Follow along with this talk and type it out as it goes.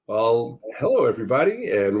Well, hello,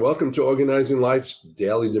 everybody, and welcome to Organizing Life's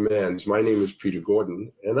Daily Demands. My name is Peter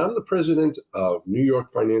Gordon, and I'm the president of New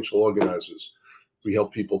York Financial Organizers. We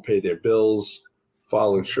help people pay their bills,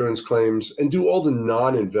 file insurance claims, and do all the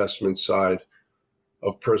non-investment side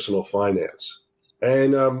of personal finance.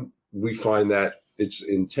 And we find that it's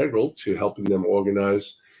integral to helping them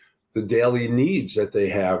organize the daily needs that they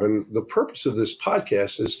have. And the purpose of this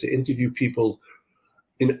podcast is to interview people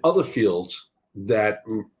in other fields that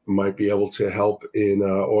might be able to help in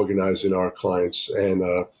organizing our clients and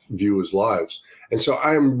viewers' lives. And so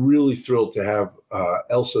I am really thrilled to have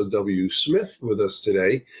Elsa W. Smith with us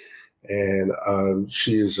today. And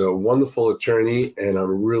she is a wonderful attorney, and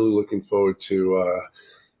I'm really looking forward to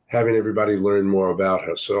having everybody learn more about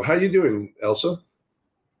her. So how you doing, Elsa?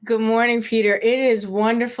 Good morning, Peter. It is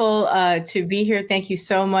wonderful to be here. Thank you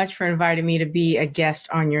so much for inviting me to be a guest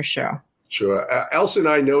on your show. Sure. Elsa and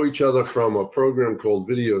I know each other from a program called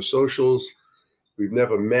Video Socials. We've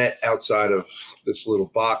never met outside of this little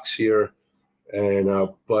box here. And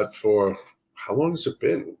but for how long has it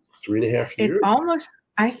been? 3.5 years? It's almost,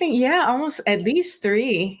 I think, almost at least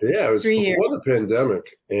three. Yeah, it was before years. The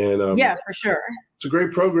pandemic. And yeah, for sure. It's a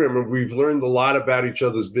great program, and we've learned a lot about each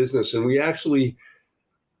other's business, and we actually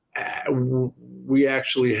have a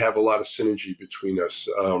lot of synergy between us.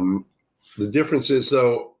 The difference is,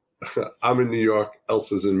 though, I'm in New York,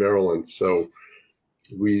 Elsa's in Maryland, so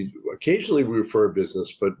we occasionally refer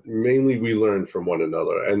business, but mainly we learn from one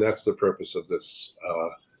another, and that's the purpose of this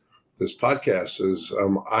this podcast. Is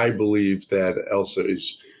I believe that Elsa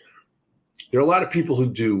is. There are a lot of people who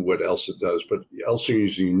do what Elsa does, but Elsa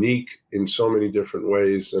is unique in so many different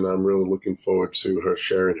ways, and I'm really looking forward to her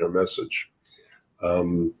sharing her message.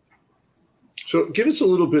 So, give us a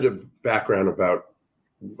little bit of background about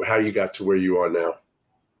how you got to where you are now.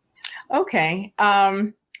 Okay.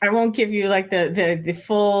 I won't give you like the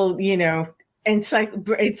full,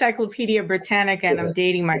 Encyclopedia Britannica, and I'm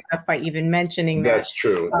dating myself by even mentioning that. That's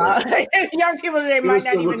true. Young people today might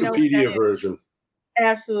not even know. Wikipedia version.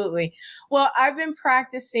 Absolutely. Well, I've been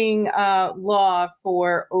practicing law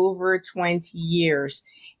for over 20 years,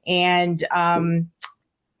 and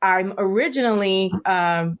I'm originally,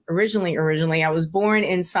 I was born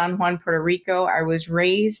in San Juan, Puerto Rico. I was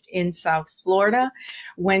raised in South Florida,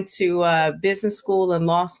 went to business school and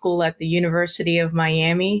law school at the University of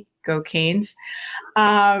Miami, go Canes.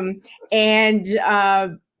 Did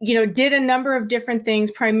a number of different things,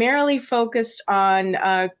 primarily focused on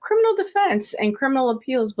criminal defense and criminal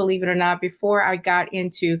appeals, believe it or not, before I got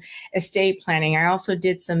into estate planning. I also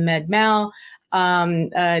did some med mal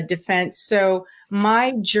defense. So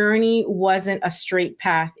my journey wasn't a straight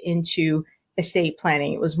path into estate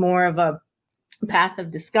planning. It was more of a path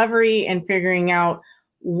of discovery and figuring out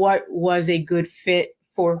what was a good fit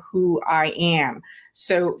for who I am.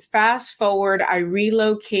 So fast forward, I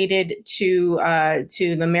relocated to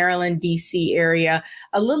the Maryland, DC area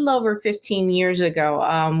a little over 15 years ago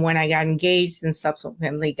when I got engaged and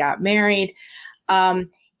subsequently got married.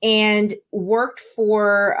 And worked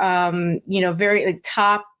for, very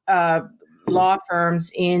top law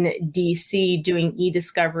firms in DC doing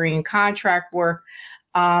e-discovery and contract work.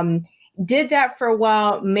 Did that for a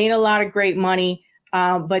while, made a lot of great money,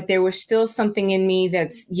 but there was still something in me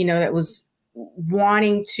that was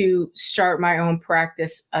wanting to start my own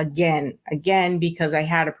practice again, because I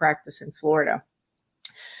had a practice in Florida.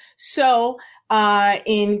 So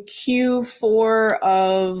in Q4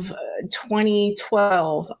 of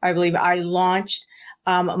 2012, I believe I launched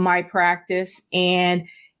my practice. And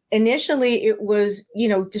initially it was,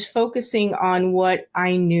 just focusing on what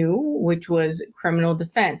I knew, which was criminal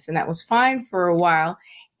defense. And that was fine for a while.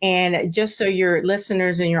 And just so your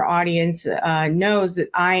listeners and your audience knows that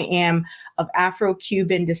I am of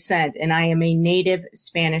Afro-Cuban descent and I am a native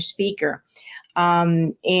Spanish speaker.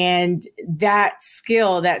 And that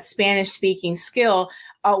skill, that Spanish speaking skill,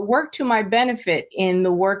 worked to my benefit in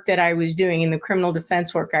the work that I was doing, in the criminal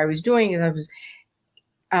defense work I was doing. I was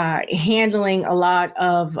handling a lot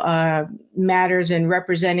of matters and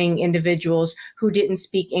representing individuals who didn't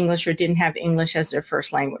speak English or didn't have English as their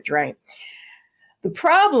first language, right? The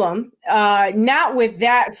problem, not with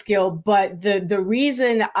that skill, but the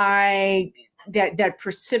reason that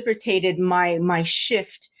precipitated my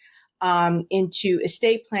shift into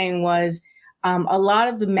estate planning was a lot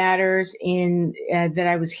of the matters that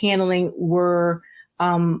I was handling were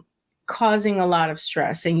causing a lot of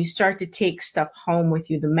stress, and you start to take stuff home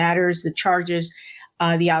with you. The matters, the charges,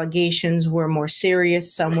 the allegations were more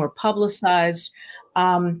serious. Some were publicized.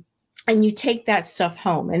 And you take that stuff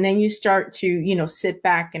home, and then you start to, sit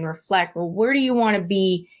back and reflect, well, where do you want to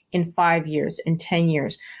be in 5 years, in 10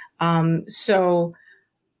 years? So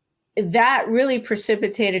that really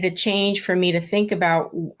precipitated a change for me to think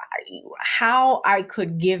about how I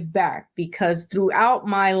could give back, because throughout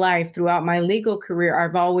my life, throughout my legal career,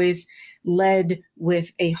 I've always led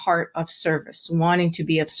with a heart of service, wanting to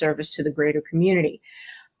be of service to the greater community.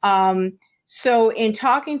 So in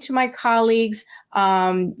talking to my colleagues,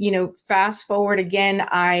 fast forward again,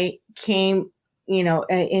 I came,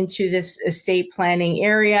 into this estate planning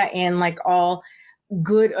area, and like all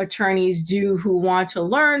good attorneys do who want to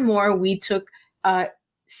learn more, we took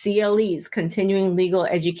CLEs, continuing legal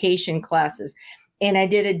education classes, and I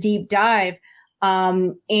did a deep dive.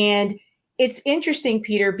 And it's interesting,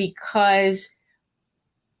 Peter, because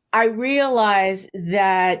I realized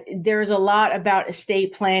that there's a lot about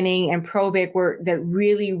estate planning and probate work that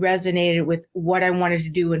really resonated with what I wanted to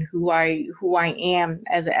do and who I am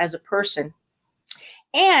as a person.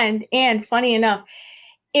 And funny enough,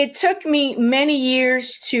 it took me many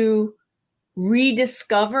years to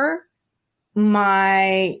rediscover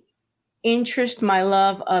my interest, my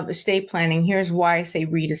love of estate planning. Here's why I say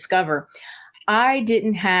rediscover. I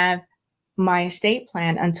didn't have my estate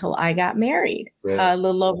plan until I got married a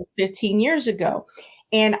little over 15 years ago.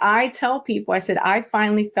 And I tell people, I said, I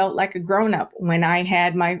finally felt like a grown-up when I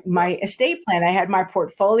had my estate plan. I had my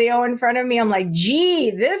portfolio in front of me. I'm like,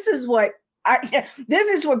 gee, this is what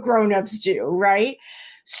grown-ups do, right?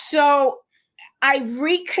 So I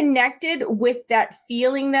reconnected with that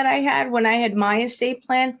feeling that I had when I had my estate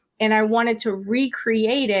plan, and I wanted to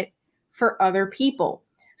recreate it for other people.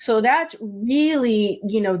 So that's really,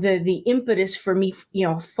 the impetus for me,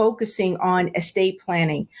 focusing on estate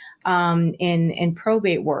planning and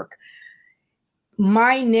probate work.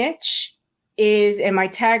 My niche is, and my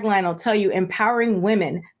tagline will tell you, empowering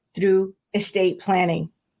women through estate planning.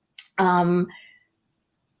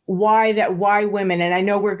 Why women? And I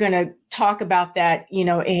know we're going to talk about that, in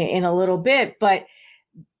a little bit, but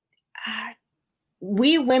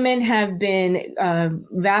we women have been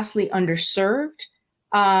vastly underserved.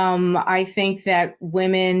 I think that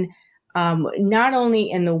women, not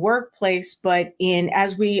only in the workplace, but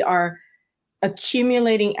as we are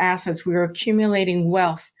accumulating assets, we are accumulating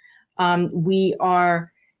wealth. We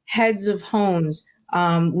are heads of homes.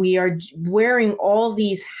 We are wearing all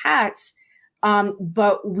these hats,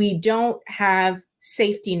 but we don't have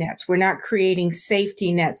safety nets. We're not creating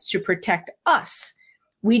safety nets to protect us.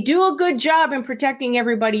 We do a good job in protecting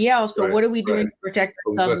everybody else, but what are we doing to protect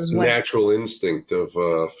ourselves as women? That's the natural instinct of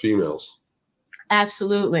females.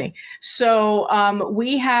 Absolutely. So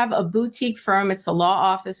we have a boutique firm. It's the law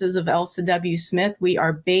offices of Elsa W. Smith. We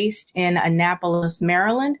are based in Annapolis,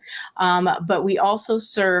 Maryland, but we also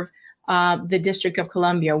serve the District of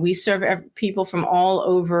Columbia. We serve people from all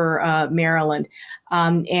over Maryland.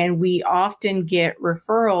 And we often get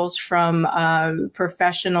referrals from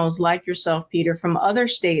professionals like yourself, Peter, from other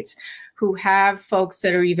states who have folks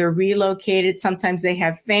that are either relocated. Sometimes they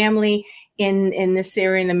have family in this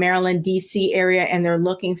area, in the Maryland, DC area, and they're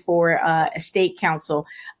looking for estate counsel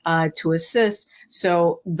to assist.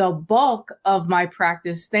 So the bulk of my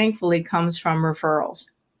practice, thankfully, comes from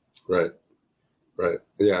referrals. Right.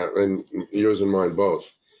 Yeah. And yours and mine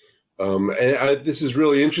both. This is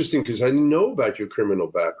really interesting because I didn't know about your criminal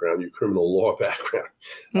background, your criminal law background.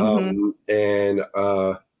 And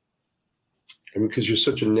because you're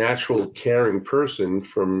such a natural, caring person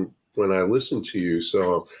from when I listened to you.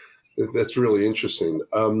 So that's really interesting.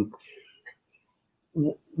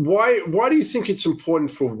 Why do you think it's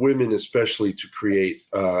important for women, especially, to create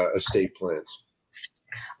estate plans?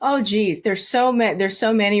 Oh, geez, there's so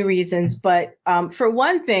many reasons. But for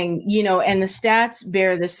one thing, and the stats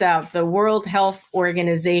bear this out, the World Health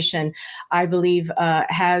Organization, I believe,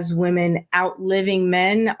 has women outliving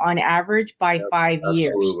men on average by 5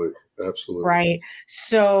 years. Absolutely. Right.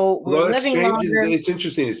 So we're living longer. It's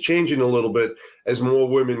interesting. It's changing a little bit as more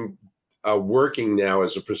women are working now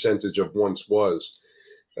as a percentage of once was.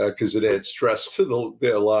 Because it adds stress to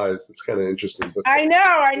their lives. It's kind of interesting. But I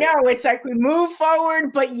know. It's like we move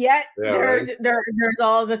forward, but yet there's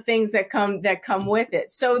all the things that come with it.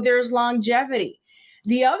 So there's longevity.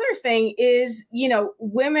 The other thing is,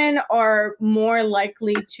 women are more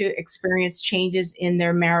likely to experience changes in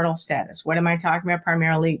their marital status. What am I talking about?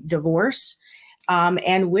 Primarily divorce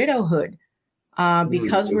and widowhood.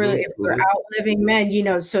 Because if we're outliving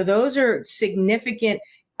men, so those are significant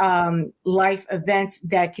life events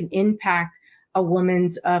that can impact a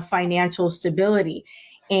woman's financial stability.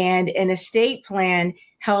 And an estate plan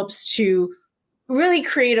helps to really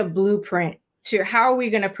create a blueprint to how are we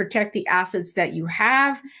going to protect the assets that you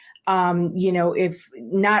have. If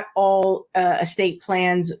not all estate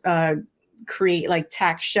plans create like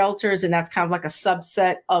tax shelters, and that's kind of like a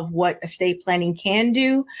subset of what estate planning can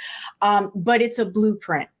do. But it's a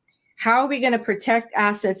blueprint. How are we going to protect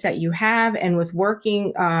assets that you have? And with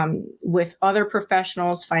working with other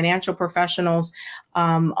professionals, financial professionals,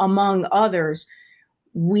 among others,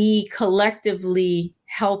 we collectively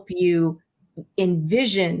help you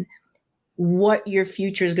envision what your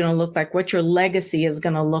future is going to look like, what your legacy is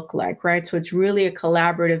going to look like, right? So it's really a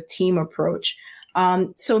collaborative team approach.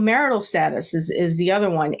 So marital status is the other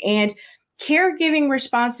one. And caregiving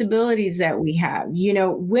responsibilities that we have. You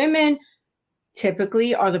know, women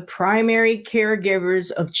typically are the primary caregivers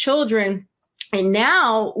of children. And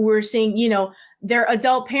now we're seeing, you know, they're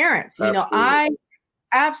adult parents. You know,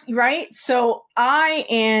 right. So I'm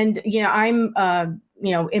in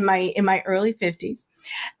my early 50s.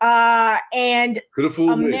 And could have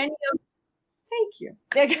fooled me. Thank you.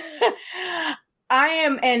 I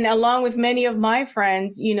am, and along with many of my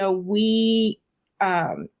friends, you know, we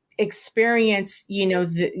experience, you know,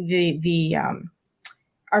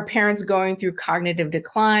 our parents going through cognitive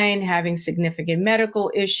decline, having significant medical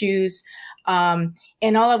issues, and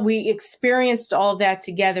we experienced all that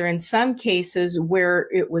together. In some cases where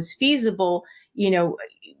it was feasible, you know,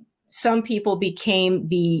 some people became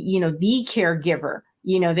the caregiver.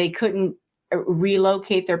 You know, they couldn't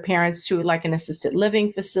relocate their parents to like an assisted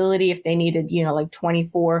living facility if they needed, you know, like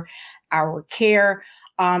 24-hour care,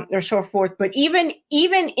 or so forth. But even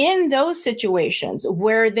in those situations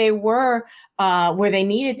where they were, where they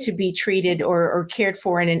needed to be treated or cared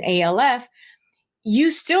for in an ALF,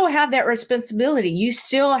 you still have that responsibility. You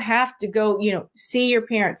still have to go, you know, see your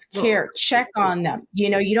parents, care, check on them. You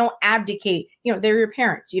know, you don't abdicate, you know, they're your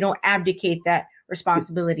parents. You don't abdicate that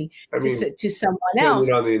responsibility to someone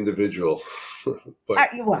else. On the individual. But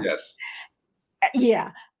yes.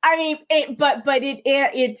 Yeah. I mean,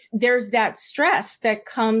 it's there's that stress that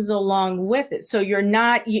comes along with it. So you're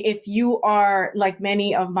not, if you are like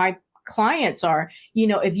many of my clients are, you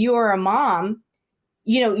know, if you are a mom,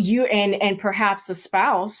 you know, you and perhaps a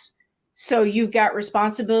spouse, so you've got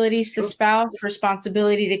responsibilities to spouse,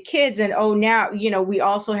 responsibility to kids, and now, you know, we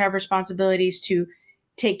also have responsibilities to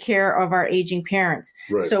take care of our aging parents.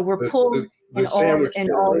 Right. So we're pulled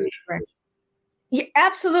in all. Right. Yeah,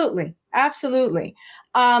 absolutely.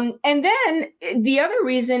 And then the other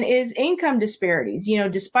reason is income disparities. You know,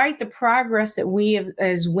 despite the progress that we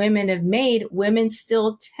as women have made, women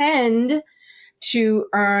still tend to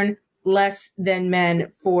earn less than men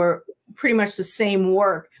for pretty much the same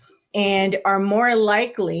work, and are more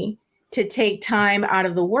likely to take time out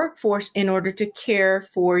of the workforce in order to care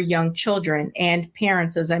for young children and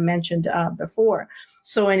parents, as I mentioned before.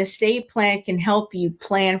 So an estate plan can help you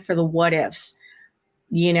plan for the what ifs,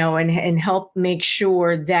 you know, and help make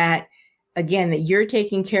sure that, again, that you're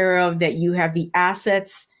taken care of, that you have the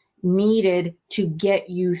assets needed to get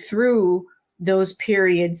you through those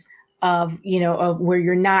periods of, you know, of where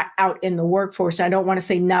you're not out in the workforce. I don't want to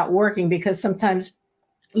say not working, because sometimes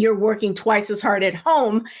you're working twice as hard at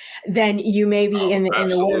home than you may be in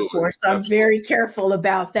the workforce. So I'm very careful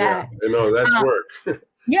about that. Yeah, I know that's work.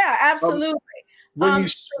 Yeah, absolutely.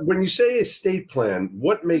 When you say estate plan,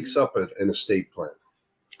 what makes up an estate plan?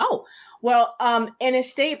 Oh, well, an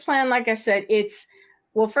estate plan, like I said,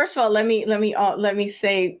 well, first of all, let me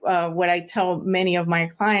say what I tell many of my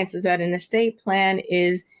clients is that an estate plan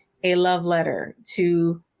is a love letter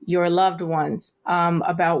to your loved ones,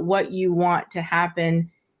 about what you want to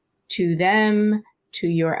happen to them, to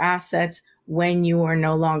your assets when you are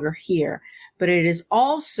no longer here. But it is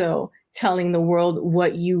also telling the world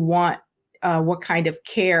what you want, what kind of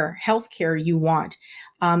healthcare you want.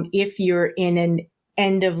 If you're in an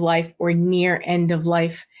end of life or near end of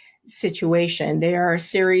life situation, there are a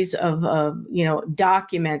series of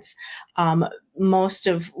documents, most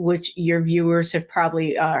of which your viewers have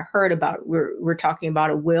probably heard about. We're talking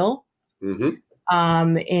about a will,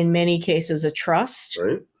 in many cases a trust,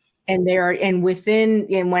 right? And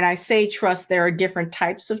when I say trust, there are different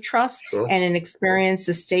types of trusts, and an experienced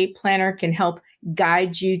estate planner can help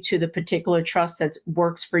guide you to the particular trust that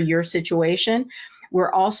works for your situation.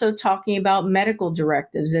 We're also talking about medical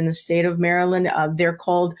directives in the state of Maryland. They're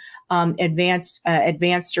called advanced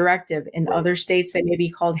directive. In other states, they may be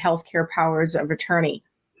called healthcare powers of attorney,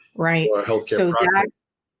 right? Or healthcare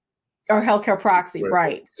proxy,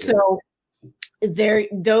 right? So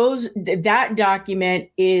that document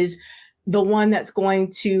is the one that's going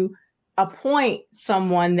to appoint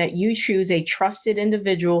someone that you choose, a trusted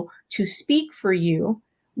individual, to speak for you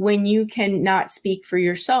when you cannot speak for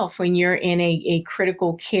yourself, when you're in a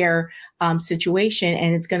critical care situation,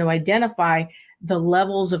 and it's going to identify the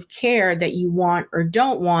levels of care that you want or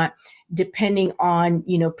don't want, depending on,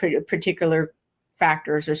 particular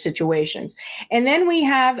factors or situations. And then we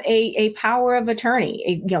have a power of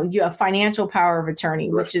attorney, a financial power of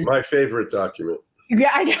attorney, which is my favorite document.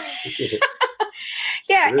 Yeah, I know.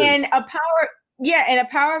 Yeah, and a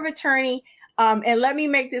power of attorney. And let me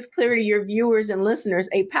make this clear to your viewers and listeners.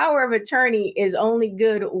 A power of attorney is only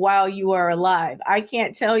good while you are alive. I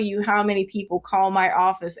can't tell you how many people call my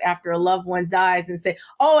office after a loved one dies and say,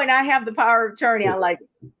 "Oh, and I have the power of attorney." I'm like,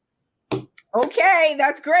 okay,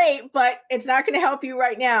 that's great, but it's not going to help you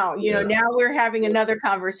right now. Now we're having another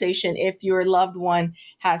conversation if your loved one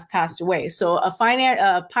has passed away. So a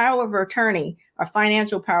power of attorney, a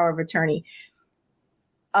financial power of attorney,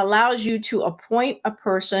 allows you to appoint a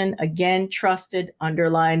person, again, trusted,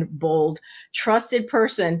 underline, bold, trusted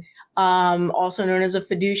person, also known as a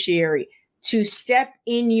fiduciary, to step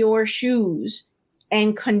in your shoes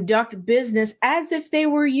and conduct business as if they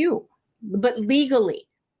were you, but legally.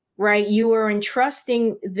 Right, you are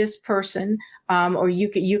entrusting this person, or you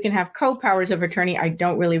can have co-powers of attorney. I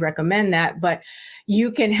don't really recommend that, but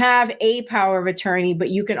you can have a power of attorney,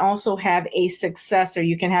 but you can also have a successor.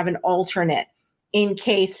 You can have an alternate in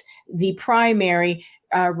case the primary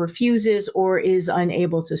refuses or is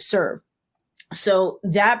unable to serve. So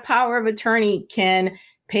that power of attorney can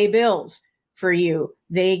pay bills for you.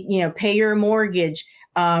 They, pay your mortgage.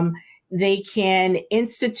 They can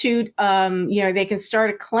institute, they can start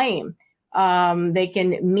a claim. They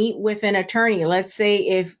can meet with an attorney. Let's say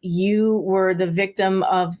if you were the victim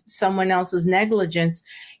of someone else's negligence,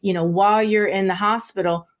 while you're in the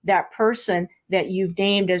hospital, that person that you've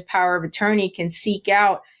named as power of attorney can seek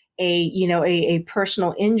out a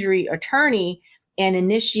personal injury attorney and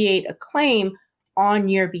initiate a claim on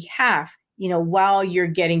your behalf, while you're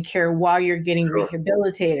getting care, while you're getting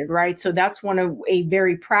rehabilitated, right? So that's a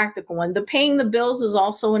very practical one. The paying the bills is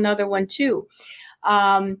also another one too.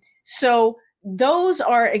 So those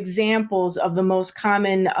are examples of the most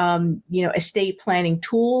common, estate planning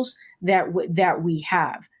tools that we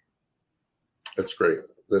have. That's great.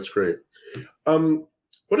 That's great.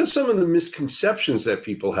 What are some of the misconceptions that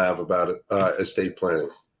people have about estate planning?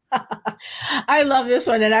 I love this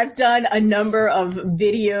one, and I've done a number of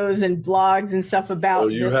videos and blogs and stuff about. Oh,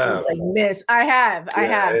 you this have? I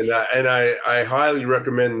have. And I highly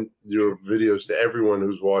recommend your videos to everyone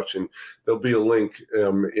who's watching. There'll be a link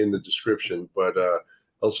in the description. But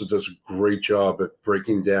Elsa does a great job at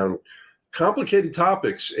breaking down complicated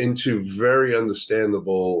topics into very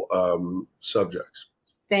understandable subjects.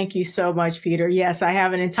 Thank you so much, Peter. Yes, I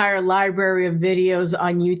have an entire library of videos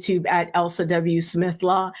on YouTube at Elsa W. Smith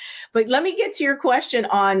Law. But let me get to your question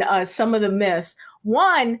on some of the myths.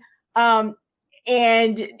 One,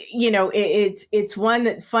 it's one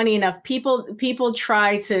that, funny enough, people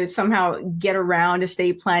try to somehow get around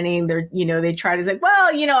estate planning. They try to say,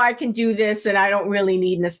 well, I can do this and I don't really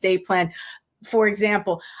need an estate plan. For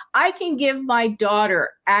example, I can give my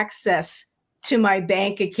daughter access to my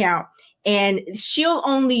bank account, and she'll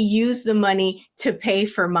only use the money to pay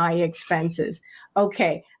for my expenses.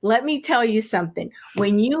 Okay, let me tell you something.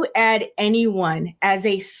 When you add anyone as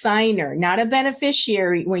a signer, not a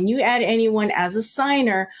beneficiary, when you add anyone as a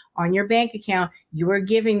signer on your bank account, you are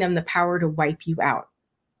giving them the power to wipe you out.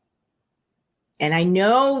 And I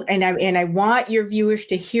know, and I want your viewers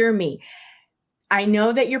to hear me. I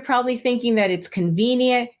know that you're probably thinking that it's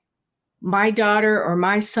convenient. My daughter or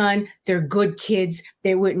my son, they're good kids.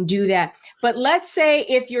 They wouldn't do that. But let's say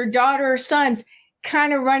if your daughter or son's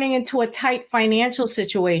kind of running into a tight financial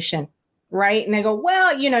situation, right? And they go,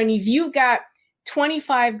 well, and if you've got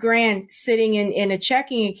 25 grand sitting in a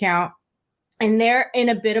checking account and they're in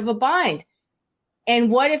a bit of a bind.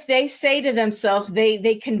 And what if they say to themselves,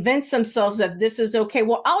 they convince themselves that this is okay.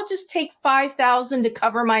 Well, I'll just take $5,000 to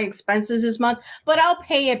cover my expenses this month, but I'll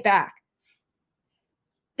pay it back.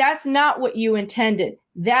 That's not what you intended.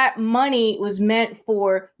 That money was meant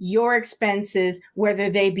for your expenses, whether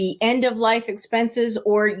they be end of life expenses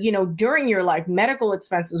or, during your life, medical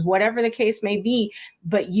expenses, whatever the case may be.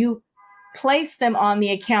 But you place them on the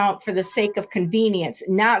account for the sake of convenience,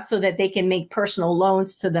 not so that they can make personal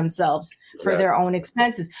loans to themselves for their own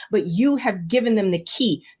expenses. But you have given them the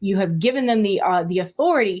key. You have given them the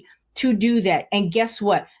authority to do that. And guess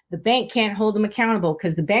what? The bank can't hold them accountable,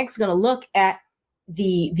 because the bank's going to look at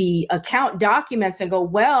the account documents and go,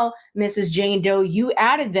 well, Mrs. Jane Doe, you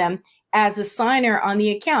added them as a signer on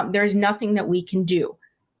the account. There's nothing that we can do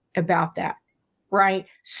about that, right?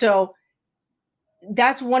 So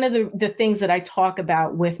that's one of the things that I talk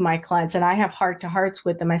about with my clients, and I have heart-to-hearts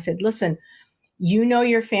with them. I said, listen, you know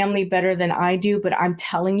your family better than I do, but I'm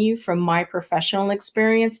telling you from my professional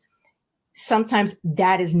experience, sometimes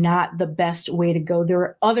that is not the best way to go. There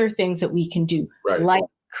are other things that we can do, Right. like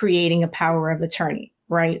creating a power of attorney,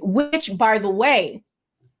 right? Which, by the way,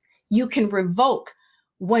 you can revoke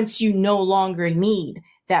once you no longer need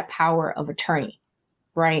that power of attorney,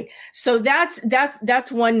 right? So that's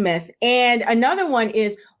one myth. And another one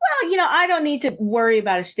is, well, I don't need to worry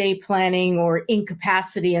about estate planning or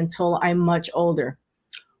incapacity until I'm much older.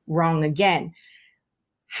 Wrong again.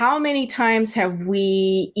 How many times have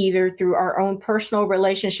we, either through our own personal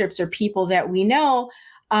relationships or people that we know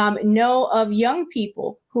of young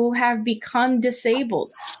people who have become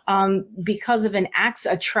disabled because of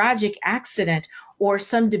a tragic accident or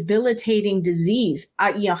some debilitating disease?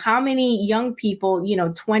 How many young people,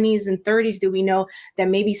 20s and 30s, do we know that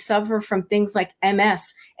maybe suffer from things like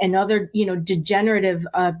MS and other, degenerative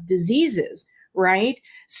diseases, right?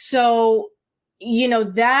 So,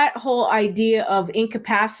 that whole idea of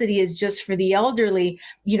incapacity is just for the elderly.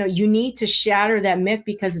 You need to shatter that myth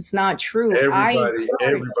because it's not true.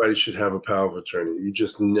 Everybody should have a power of attorney. You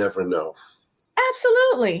just never know.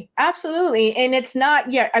 Absolutely. Absolutely. And it's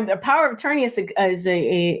not, a power of attorney is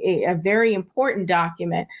a very important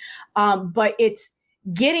document. But it's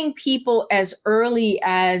getting people as early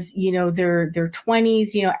as, their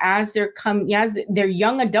 20s, as their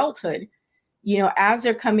young adulthood, as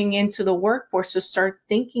they're coming into the workforce, to start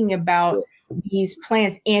thinking about these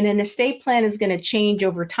plans. And an estate plan is going to change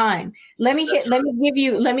over time. Let me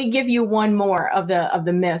give you one more of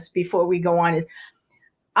the myths before we go on. Is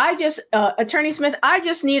Attorney Smith, I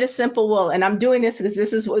just need a simple will. And I'm doing this because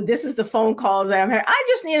this is the phone calls that I'm hearing. I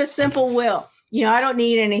just need a simple will. I don't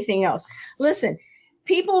need anything else. Listen,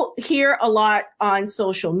 people hear a lot on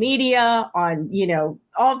social media, on,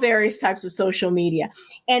 all various types of social media,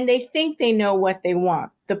 and they think they know what they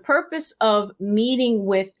want. The purpose of meeting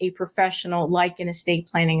with a professional like an estate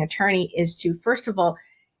planning attorney is to, first of all,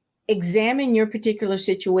 examine your particular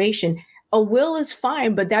situation. A will is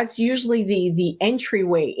fine, but that's usually the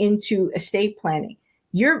entryway into estate planning.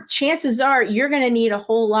 Your chances are you're going to need a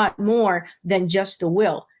whole lot more than just a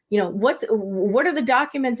will. What are the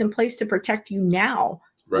documents in place to protect you now,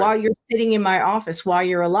 right, while you're sitting in my office, while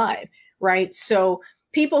you're alive, right? So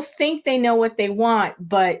people think they know what they want,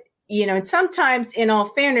 but and sometimes, in all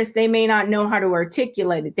fairness, they may not know how to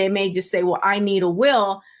articulate it. They may just say, well, I need a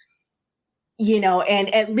will,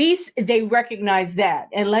 and at least they recognize that.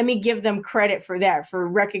 And let me give them credit for that, for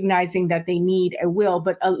recognizing that they need a will.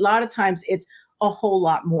 But a lot of times it's a whole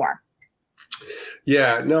lot more.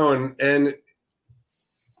 Yeah, no. And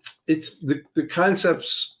it's the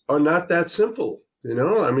concepts are not that simple.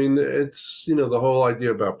 I mean, it's, the whole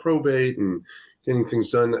idea about probate and getting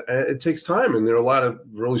things done. It takes time. And there are a lot of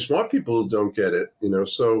really smart people who don't get it,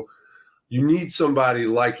 so you need somebody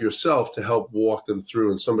like yourself to help walk them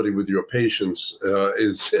through, and somebody with your patience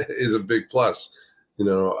is a big plus.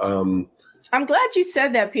 I'm glad you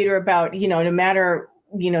said that, Peter, about, no matter,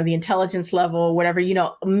 the intelligence level, whatever,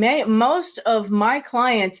 most of my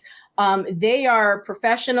clients, they are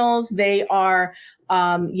professionals. They are,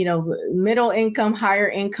 middle income, higher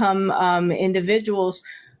income individuals,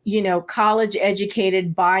 college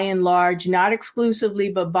educated by and large, not exclusively,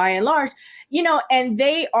 but by and large, and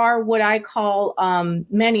they are what I call,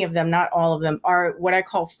 many of them, not all of them, are what I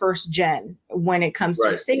call first gen when it comes to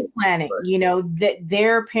estate planning. Right. That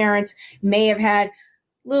their parents may have had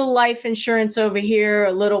little life insurance over here,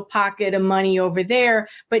 a little pocket of money over there,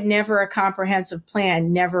 but never a comprehensive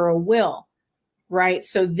plan, never a will, right?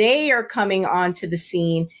 So they are coming onto the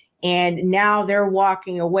scene, and now they're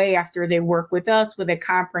walking away after they work with us with a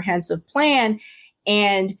comprehensive plan.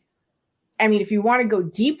 And I mean, if you want to go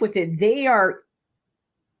deep with it, they are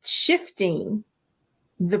shifting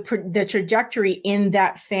the trajectory in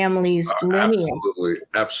that family's lineage.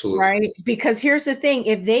 Absolutely. Right? Because here's the thing,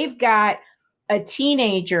 if they've got a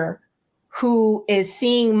teenager who is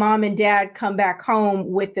seeing mom and dad come back home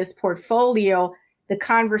with this portfolio, the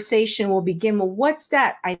conversation will begin. Well, what's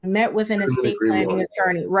that? I met with an estate planning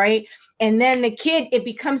attorney, right? And then the kid, it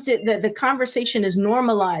becomes the conversation is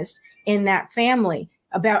normalized in that family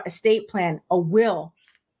about estate plan, a will.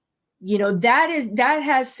 That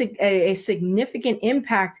has a significant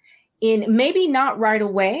impact in, maybe not right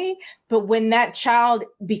away, but when that child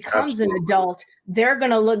becomes an adult, they're going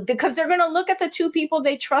to look at the two people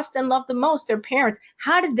they trust and love the most, their parents.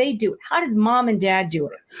 How did they do it? How did mom and dad do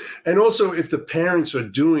it? And also, if the parents are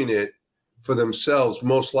doing it for themselves,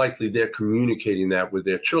 most likely they're communicating that with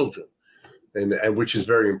their children, and which is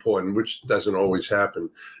very important, which doesn't always happen.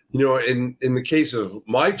 In the case of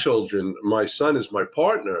my children, my son is my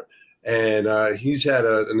partner, and he's had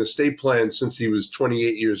an estate plan since he was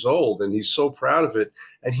 28 years old, and he's so proud of it,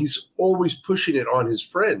 and he's always pushing it on his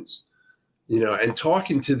friends. and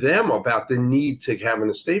talking to them about the need to have an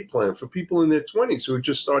estate plan for people in their 20s who are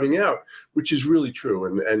just starting out, which is really true.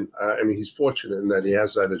 And I mean, he's fortunate in that he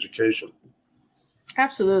has that education.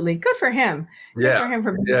 Absolutely. Good for him. Good for him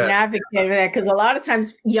for being an advocate of that. Because a lot of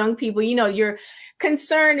times young people, you're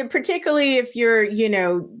concerned, particularly if you're,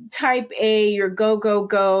 type A, you're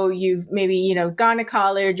go, you've maybe, gone to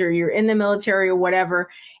college or you're in the military or whatever,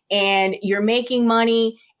 and you're making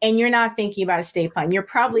money and you're not thinking about estate plan. You're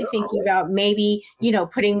probably thinking about maybe,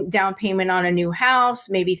 putting down payment on a new house,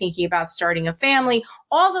 maybe thinking about starting a family,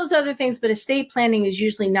 all those other things. But estate planning is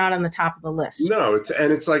usually not on the top of the list. No,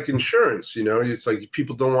 it's like insurance, it's like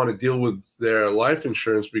people don't want to deal with their life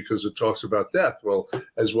insurance because it talks about death,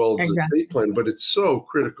 as well as estate plan, but it's so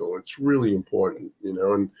critical. It's really important,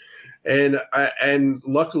 and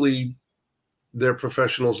luckily there are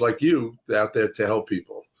professionals like you out there to help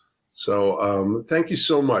people. So thank you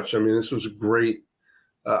so much. I mean, this was a great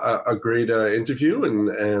interview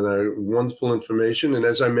and wonderful information. And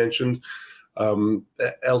as I mentioned,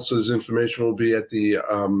 Elsa's information will be at the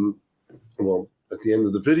end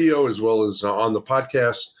of the video, as well as on the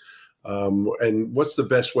podcast. And what's the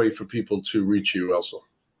best way for people to reach you, Elsa?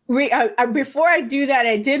 Before I do that,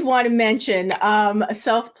 I did want to mention a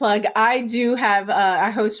self-plug. I do have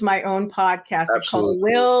I host my own podcast. It's called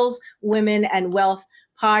Wills, Women, and Wealth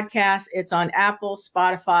Podcast. It's on Apple,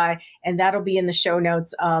 Spotify, and that'll be in the show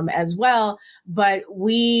notes as well. But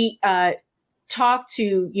we talk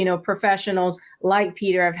to professionals like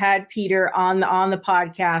Peter. I've had Peter on the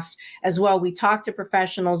podcast as well. We talk to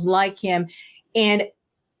professionals like him, and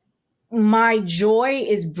my joy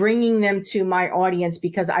is bringing them to my audience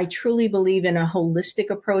because I truly believe in a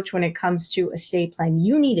holistic approach when it comes to estate plan.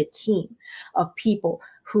 You need a team of people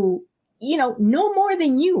who know more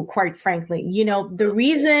than you, quite frankly. The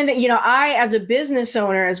reason, I, as a business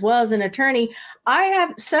owner, as well as an attorney, I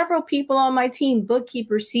have several people on my team,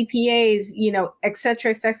 bookkeepers, CPAs, et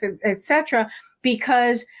cetera,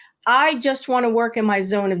 because I just want to work in my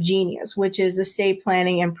zone of genius, which is estate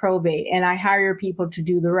planning and probate. And I hire people to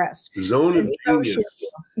do the rest. Zone of genius.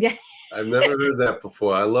 Yeah. I've never heard that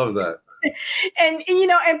before. I love that. And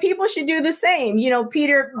and people should do the same.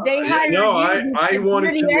 Peter, they hire you. I want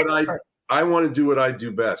to do I want to do what I do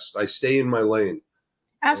best. I stay in my lane.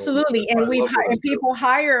 Absolutely. And people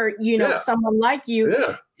hire, someone like you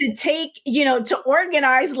to take, to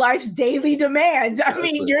organize life's daily demands. I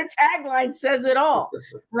mean, your tagline says it all,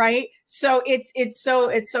 right? So it's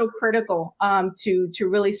so critical to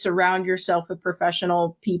really surround yourself with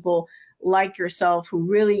professional people like yourself who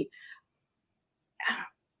really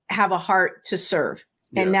have a heart to serve.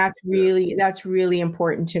 And that's really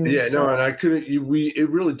important to me. Yeah, so. No, and I couldn't. It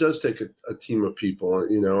really does take a team of people,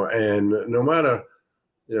 and no matter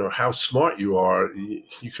how smart you are,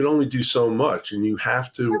 you can only do so much, and you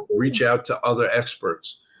have to reach out to other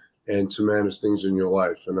experts and to manage things in your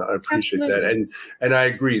life. And I appreciate that. And I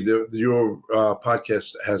agree. Your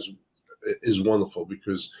podcast is wonderful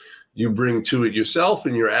because you bring to it yourself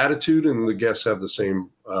and your attitude, and the guests have the same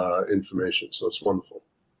information. So it's wonderful.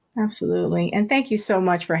 Absolutely. And thank you so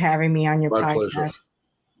much for having me on your podcast. Pleasure.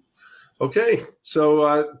 Okay.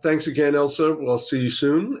 So thanks again, Elsa. We'll see you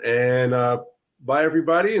soon. And bye,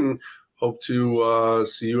 everybody. And hope to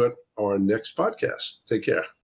see you at our next podcast. Take care.